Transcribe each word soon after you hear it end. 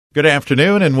Good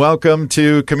afternoon and welcome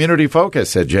to Community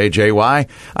Focus at JJY.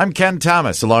 I'm Ken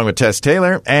Thomas along with Tess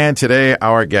Taylor, and today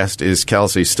our guest is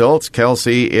Kelsey Stoltz.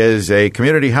 Kelsey is a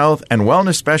community health and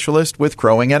wellness specialist with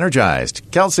Crowing Energized.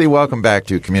 Kelsey, welcome back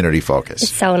to Community Focus.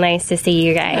 It's so nice to see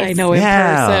you guys. I know, in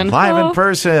person. Live in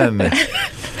person.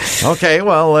 Okay,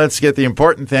 well, let's get the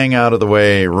important thing out of the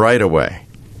way right away.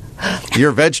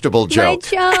 Your vegetable joke.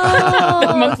 My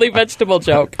joke. Monthly vegetable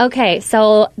joke. Okay,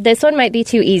 so this one might be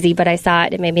too easy, but I saw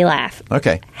it. It made me laugh.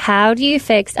 Okay. How do you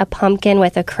fix a pumpkin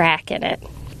with a crack in it?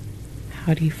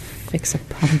 How do you fix a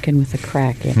pumpkin with a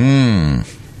crack in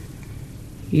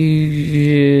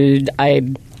it?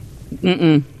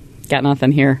 Got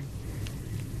nothing here.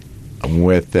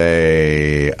 With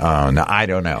a, no, I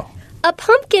don't know. A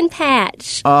pumpkin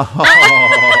patch. Oh.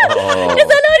 Is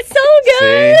that not so good?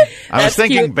 See? I was That's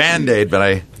thinking cute. Band-Aid,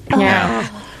 but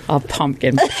A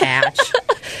pumpkin patch.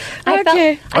 I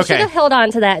Okay. should have held on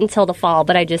to that until the fall,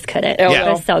 but I just couldn't. Oh, It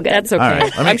was so good. That's okay. All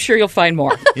right, I'm sure you'll find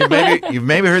more. you've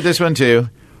maybe heard this one too.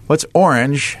 What's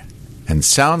orange and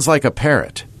sounds like a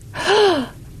parrot?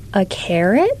 A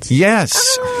carrot?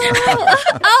 Yes.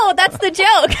 Oh, that's the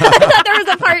joke. I thought there was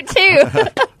a part two.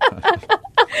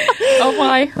 Oh,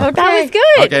 my. Okay. That was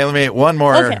good. Okay, let me one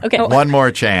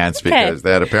more chance because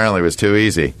that apparently was too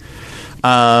easy.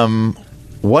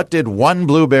 What did one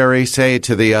blueberry say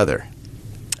to the other?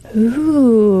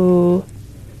 Ooh.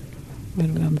 What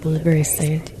did one blueberry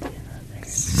say?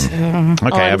 Okay,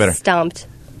 I I'm better. stumped.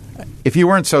 If you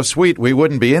weren't so sweet, we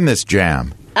wouldn't be in this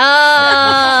jam. Oh,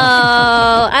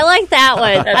 I like that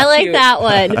one. I like cute. that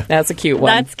one. That's a cute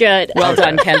one. That's good. Well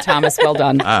done, Ken Thomas. Well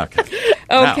done. Okay.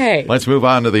 Okay. Now, let's move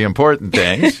on to the important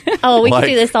things. Oh, we could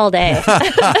do this all day.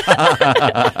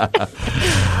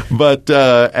 But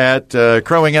at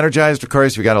Crowing Energized, of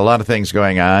course, we've got a lot of things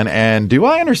going on. And do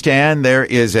I understand there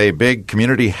is a big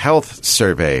community health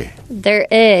survey? There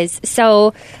is.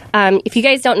 So if you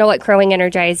guys don't know what Crowing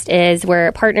Energized is, we're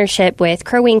a partnership with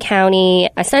Crow Wing County,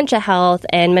 Essentia Health,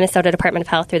 and Minnesota Department of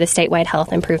Health through the Statewide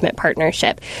Health Improvement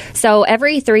Partnership. So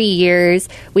every 3 years,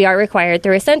 we are required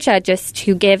through Essentia just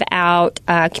to give out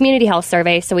a community health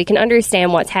survey so we can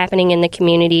understand what's happening in the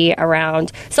community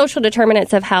around social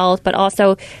determinants of health, but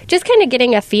also just kind of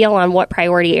getting a feel on what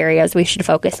priority areas we should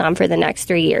focus on for the next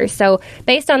 3 years. So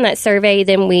based on that survey,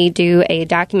 then we do a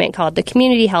document called the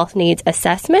Community Health Needs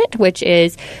Assessment, which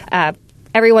is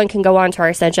everyone can go onto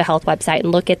our Essentia Health website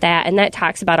and look at that, and that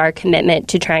talks about our commitment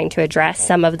to trying to address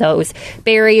some of those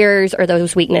barriers or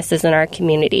those weaknesses in our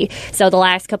community. So the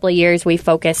last couple of years, we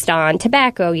focused on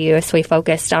tobacco use. We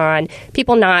focused on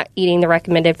people not eating the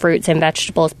recommended fruits and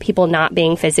vegetables, people not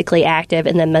being physically active,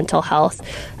 and then mental health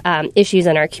issues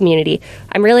in our community.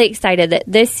 I'm really excited that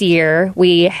this year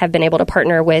we have been able to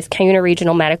partner with Cuyuna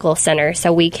Regional Medical Center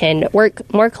so we can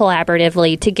work more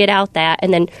collaboratively to get out that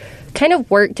and then kind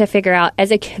of work to figure out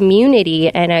as a community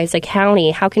and as a county,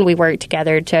 how can we work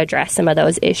together to address some of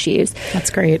those issues? That's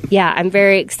great. Yeah, I'm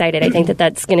very excited. I think that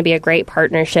that's going to be a great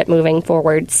partnership moving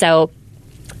forward. So,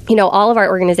 you know, all of our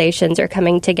organizations are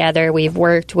coming together. We've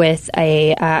worked with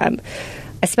a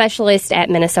specialist at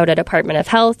Minnesota Department of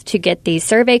Health to get these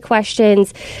survey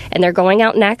questions, and they're going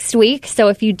out next week. So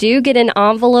if you do get an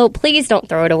envelope, please don't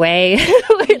throw it away.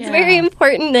 It's very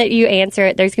important that you answer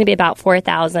it. There's going to be about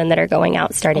 4,000 that are going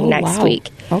out starting next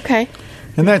week. Okay.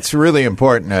 And that's really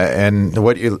important. And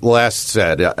what you last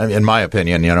said, in my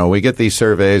opinion, you know, we get these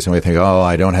surveys and we think, oh,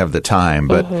 I don't have the time.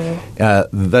 But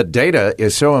the data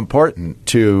is so important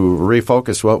to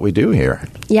refocus what we do here.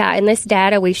 Yeah, and this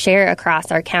data we share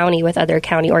across our county with other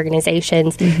county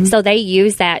organizations. So they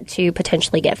use that to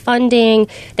potentially get funding.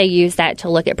 They use that to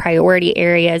look at priority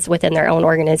areas within their own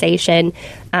organization.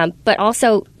 But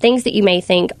also things that you may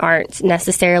think aren't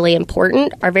necessarily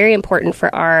important are very important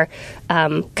for our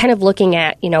kind of looking at,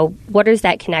 you know, what is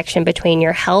that connection between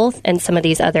your health and some of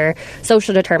these other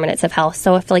social determinants of health.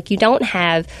 So if, like, you don't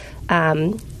have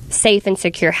safe and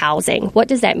secure housing, what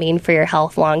does that mean for your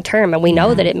health long term? And we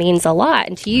know that it means a lot.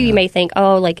 And to you, you may think,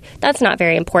 oh, like, that's not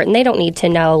very important. They don't need to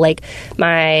know, like,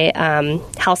 my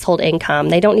household income.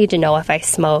 They don't need to know if I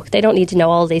smoke. They don't need to know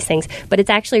all of these things. But it's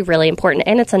actually really important,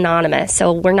 and it's anonymous.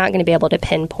 So we're not going to be able to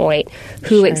pinpoint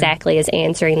who exactly is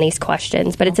answering these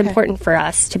questions. But it's important for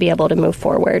us to be able to move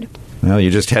forward. Well,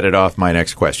 you just headed off my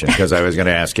next question because I was going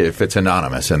to ask if it's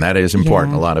anonymous, and that is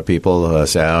important. A lot of people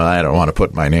say, oh, I don't want to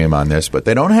put my name on this, but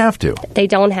they don't have to. They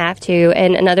don't have to.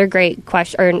 And another great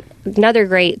question, or another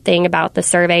great thing about the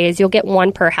survey is you'll get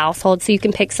one per household, so you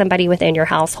can pick somebody within your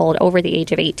household over the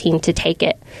age of 18 to take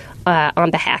it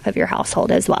on behalf of your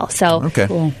household as well. So, Okay.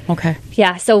 Cool. Okay.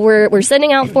 yeah, so we're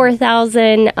sending out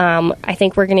 4,000. I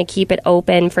think we're going to keep it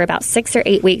open for about 6 or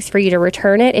 8 weeks for you to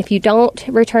return it. If you don't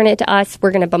return it to us,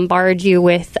 we're going to bombard you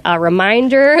with a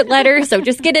reminder letter. So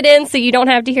just get it in so you don't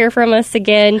have to hear from us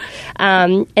again.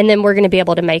 And then we're going to be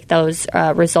able to make those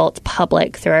results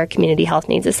public through our community health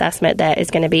needs assessment that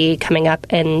is going to be coming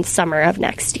up in summer of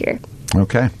next year.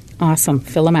 Okay. Awesome.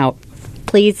 Fill them out.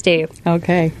 Please do.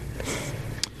 Okay.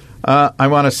 I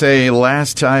want to say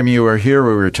last time you were here,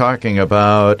 we were talking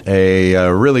about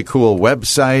a really cool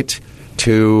website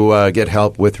to get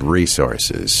help with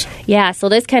resources. Yeah, so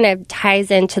this kind of ties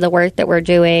into the work that we're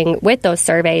doing with those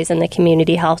surveys and the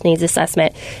community health needs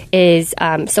assessment is,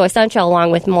 so Essentia, along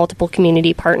with multiple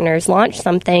community partners, launched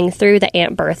something through the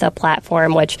Aunt Bertha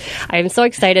platform, which I'm so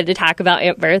excited to talk about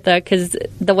Aunt Bertha because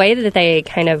the way that they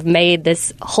kind of made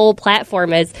this whole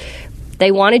platform is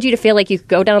they wanted you to feel like you could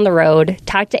go down the road,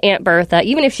 talk to Aunt Bertha,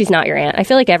 even if she's not your aunt. I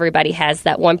feel like everybody has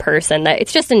that one person that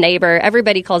it's just a neighbor.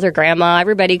 Everybody calls her grandma.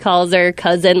 Everybody calls her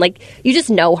cousin. Like, you just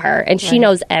know her, and she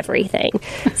knows everything.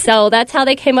 So that's how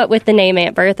they came up with the name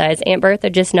Aunt Bertha, is Aunt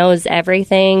Bertha just knows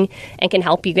everything and can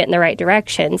help you get in the right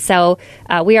direction. So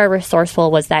We Are Resourceful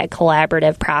was that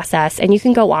collaborative process, and you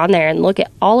can go on there and look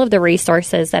at all of the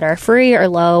resources that are free or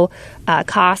low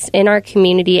costs in our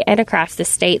community and across the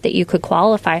state that you could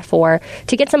qualify for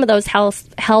to get some of those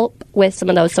help with some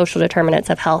of those social determinants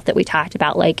of health that we talked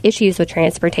about, like issues with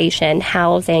transportation,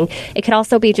 housing. It could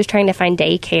also be just trying to find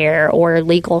daycare or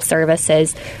legal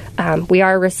services.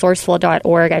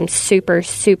 weareresourceful.org. I'm super,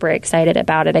 super excited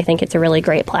about it. I think it's a really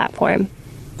great platform.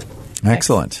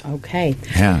 Excellent. Okay.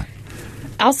 Yeah.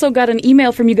 Also got an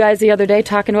email from you guys the other day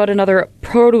talking about another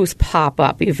produce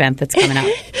pop-up event that's coming up.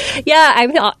 Yeah,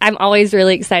 I'm always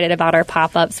really excited about our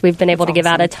pop-ups. We've been able to give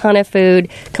out a ton of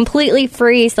food completely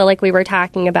free. So like we were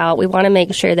talking about, we want to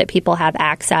make sure that people have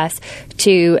access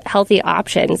to healthy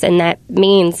options. And that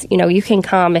means, you can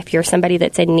come if you're somebody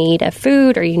that's in need of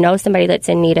food or you know somebody that's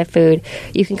in need of food.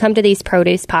 You can come to these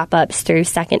produce pop-ups through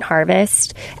Second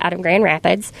Harvest out of Grand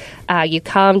Rapids. You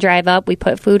come, drive up, we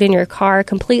put food in your car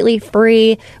completely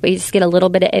free. We just get a little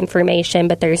bit of information,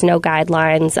 but there's no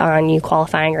guidelines on you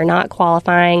qualifying or not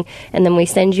qualifying. And then we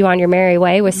send you on your merry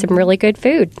way with some really good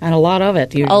food. And a lot of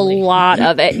it, usually. A lot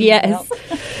of it, yes.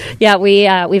 Yeah,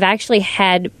 we've actually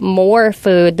had more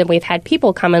food than we've had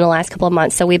people come in the last couple of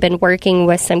months. So we've been working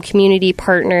with some community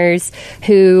partners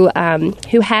who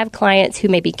have clients who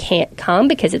maybe can't come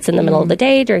because it's in the middle of the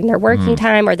day during their working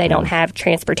time, or they don't have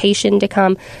transportation to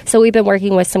come. So we've been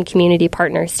working with some community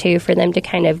partners too for them to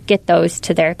kind of get those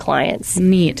to their clients.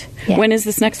 Neat. Yeah. When is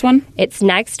this next one? It's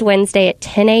next Wednesday at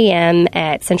 10 a.m.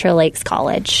 at Central Lakes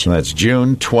College. So that's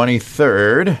June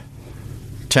 23rd,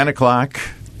 10 o'clock.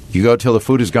 You go till the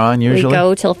food is gone, usually? We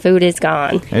go till food is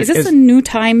gone. Is this a new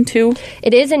time, too?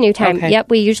 It is a new time. Okay. Yep,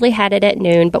 we usually had it at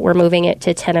noon, but we're moving it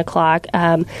to 10 o'clock.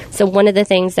 So one of the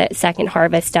things that Second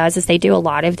Harvest does is they do a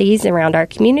lot of these around our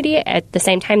community. At the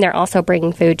same time, they're also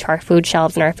bringing food to our food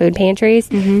shelves and our food pantries.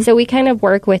 So we kind of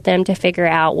work with them to figure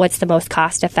out what's the most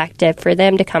cost-effective for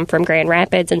them to come from Grand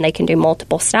Rapids, and they can do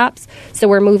multiple stops. So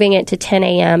we're moving it to 10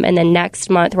 a.m., and then next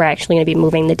month we're actually going to be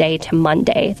moving the day to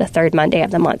Monday, the third Monday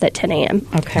of the month at 10 a.m.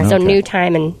 Okay. So new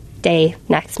time and day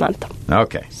next month.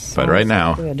 Okay. But right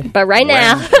now,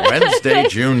 Wednesday,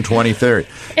 June 23rd.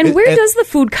 And where does the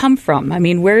food come from? I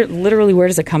mean, where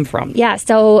does it come from? Yeah,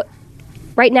 so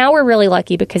right now we're really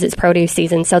lucky because it's produce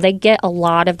season, so they get a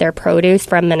lot of their produce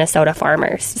from Minnesota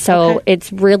farmers. So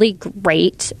it's really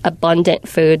great, abundant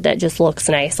food that just looks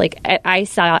nice. Like I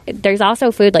saw, there's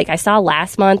also food, like I saw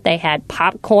last month, they had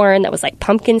popcorn that was like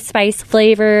pumpkin spice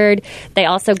flavored. They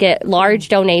also get large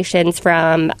donations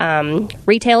from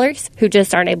retailers who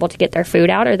just aren't able to get their food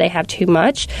out or they have too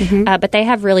much. But they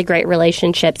have really great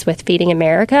relationships with Feeding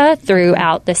America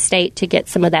throughout the state to get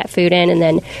some of that food in. And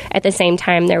then at the same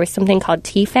time, there was something called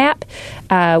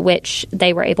TFAP, which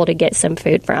they were able to get some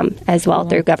food from as well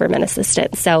through government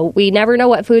assistance. So we never know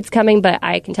what food's coming, but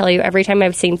I can tell you every time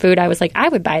I've seen food, I was like, I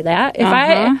would buy that. If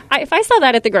I saw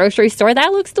that at the grocery store,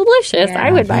 that looks delicious. Yeah.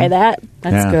 I would buy that.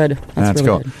 That's good. That's really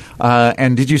cool. good.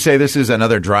 And did you say this is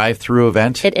another drive-through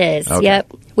event? It is, Okay.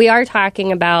 Yep. We are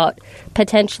talking about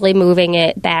potentially moving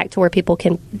it back to where people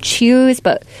can choose,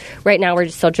 but right now we're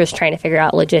still just trying to figure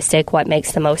out what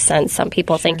makes the most sense. Some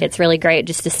people think it's really great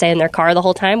just to stay in their car the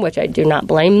whole time, which I do not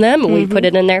blame them. We put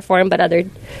it in there for them, but other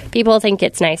people think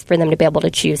it's nice for them to be able to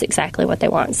choose exactly what they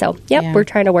want. So, we're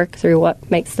trying to work through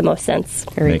what makes the most sense.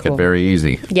 Make it very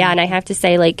easy. Yeah, and I have to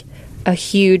say, a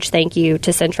huge thank you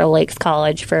to Central Lakes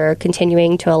College for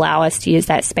continuing to allow us to use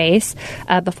that space.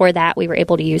 Before that, we were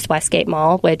able to use Westgate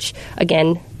Mall, which,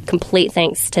 again, complete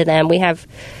thanks to them.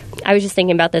 I was just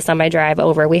thinking about this on my drive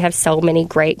over. We have so many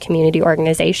great community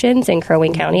organizations in Crow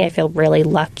Wing County. I feel really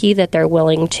lucky that they're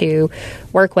willing to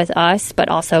work with us, but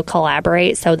also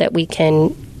collaborate so that we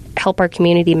can help our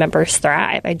community members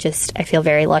thrive. I feel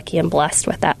very lucky and blessed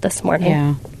with that this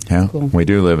morning. Yeah, cool. We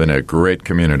do live in a great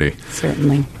community.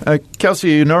 Certainly.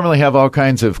 Kelsey, you normally have all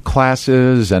kinds of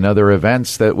classes and other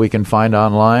events that we can find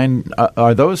online.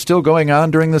 Are those still going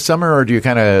on during the summer, or do you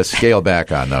kind of scale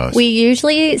back on those? We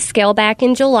usually scale back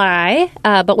in July,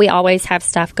 but we always have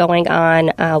stuff going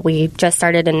on. We just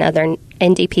started another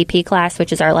NDPP class,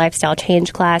 which is our lifestyle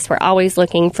change class. We're always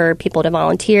looking for people to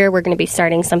volunteer. We're going to be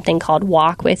starting something called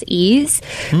Walk with Ease,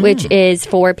 which is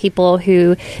for people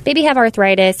who maybe have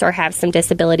arthritis or have some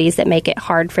disabilities that make it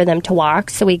hard for them to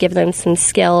walk. So we give them some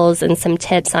skills and some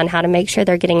tips on how to make sure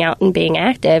they're getting out and being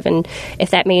active. And if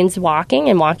that means walking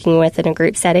within a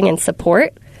group setting and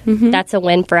support, that's a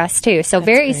win for us too. So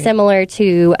very similar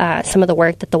to some of the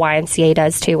work that the YMCA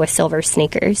does too with Silver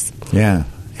Sneakers. Yeah,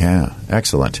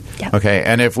 excellent. Yep. Okay,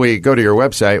 and if we go to your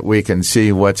website, we can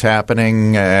see what's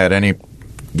happening at any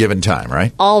given time,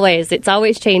 right? Always. It's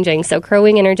always changing. So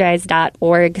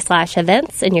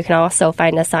crowwingenergized.org/events, and you can also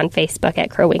find us on Facebook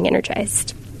at Crow Wing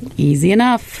Energized. Easy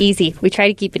enough. Easy. We try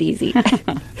to keep it easy.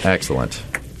 Excellent.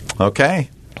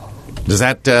 Okay. Is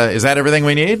that everything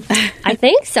we need? I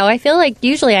think so. I feel like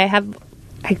usually I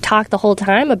talk the whole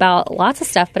time about lots of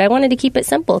stuff, but I wanted to keep it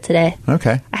simple today.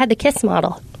 Okay. I had the KISS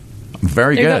model.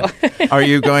 Very good. Are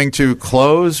you going to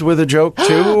close with a joke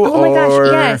too? Oh my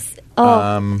gosh, yes.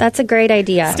 Oh, that's a great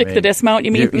idea. Stick the dismount,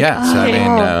 you mean?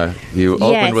 Yes. You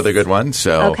opened with a good one,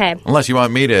 so unless you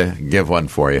want me to give one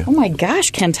for you. Oh my gosh,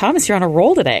 Ken Thomas, you're on a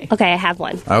roll today. Okay, I have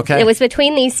one. Okay. It was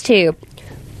between these two.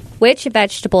 Which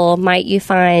vegetable might you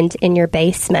find in your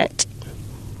basement?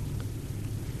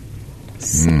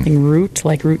 Something root,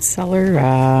 like root cellar.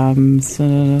 A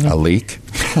leek?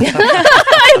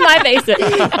 In my basement.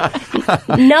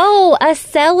 No, a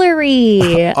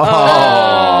celery.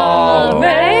 Oh.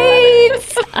 Right?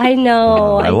 I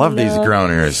know. I love these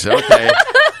groaners. Okay.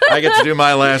 I get to do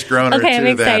my last groaner Okay, too. I'm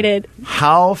excited. Then.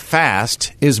 How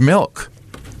fast is milk?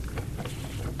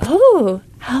 Oh,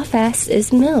 how fast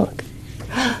is milk?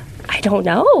 I don't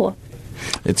know.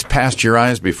 It's past your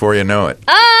eyes before you know it.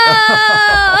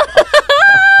 Oh!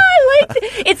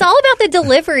 It's all about the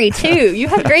delivery, too. You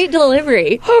have great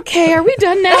delivery. Okay, are we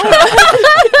done now?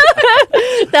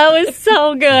 That was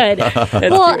so good.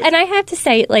 And I have to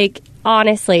say,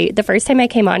 honestly, the first time I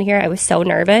came on here, I was so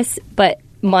nervous, but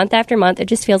month after month, it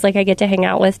just feels like I get to hang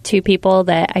out with two people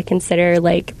that I consider,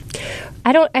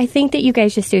 I think that you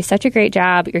guys just do such a great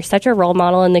job. You're such a role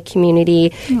model in the community.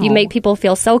 Aww. You make people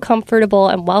feel so comfortable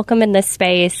and welcome in this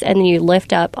space, and you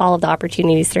lift up all of the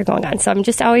opportunities that are going on. So I'm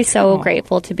just always so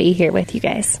grateful to be here with you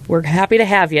guys. We're happy to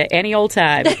have you any old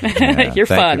time. You're fun.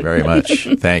 Thank you very much.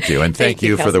 Thank you. And thank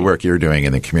you for the work you're doing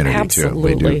in the community,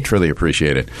 Absolutely. too. We do truly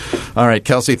appreciate it. All right,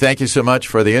 Kelsey, thank you so much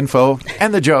for the info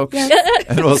and the jokes. And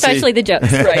Especially the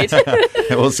jokes. Right.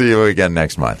 We'll see you again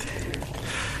next month.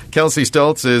 Kelsey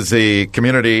Stoltz is the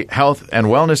Community Health and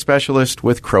Wellness Specialist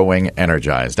with Crow Wing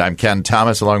Energized. I'm Ken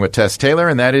Thomas along with Tess Taylor,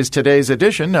 and that is today's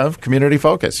edition of Community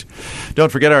Focus.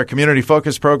 Don't forget our Community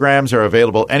Focus programs are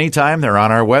available anytime. They're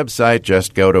on our website.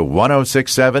 Just go to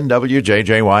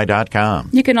 1067wjjy.com.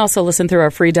 You can also listen through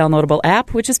our free downloadable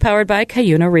app, which is powered by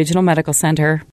Cuyuna Regional Medical Center.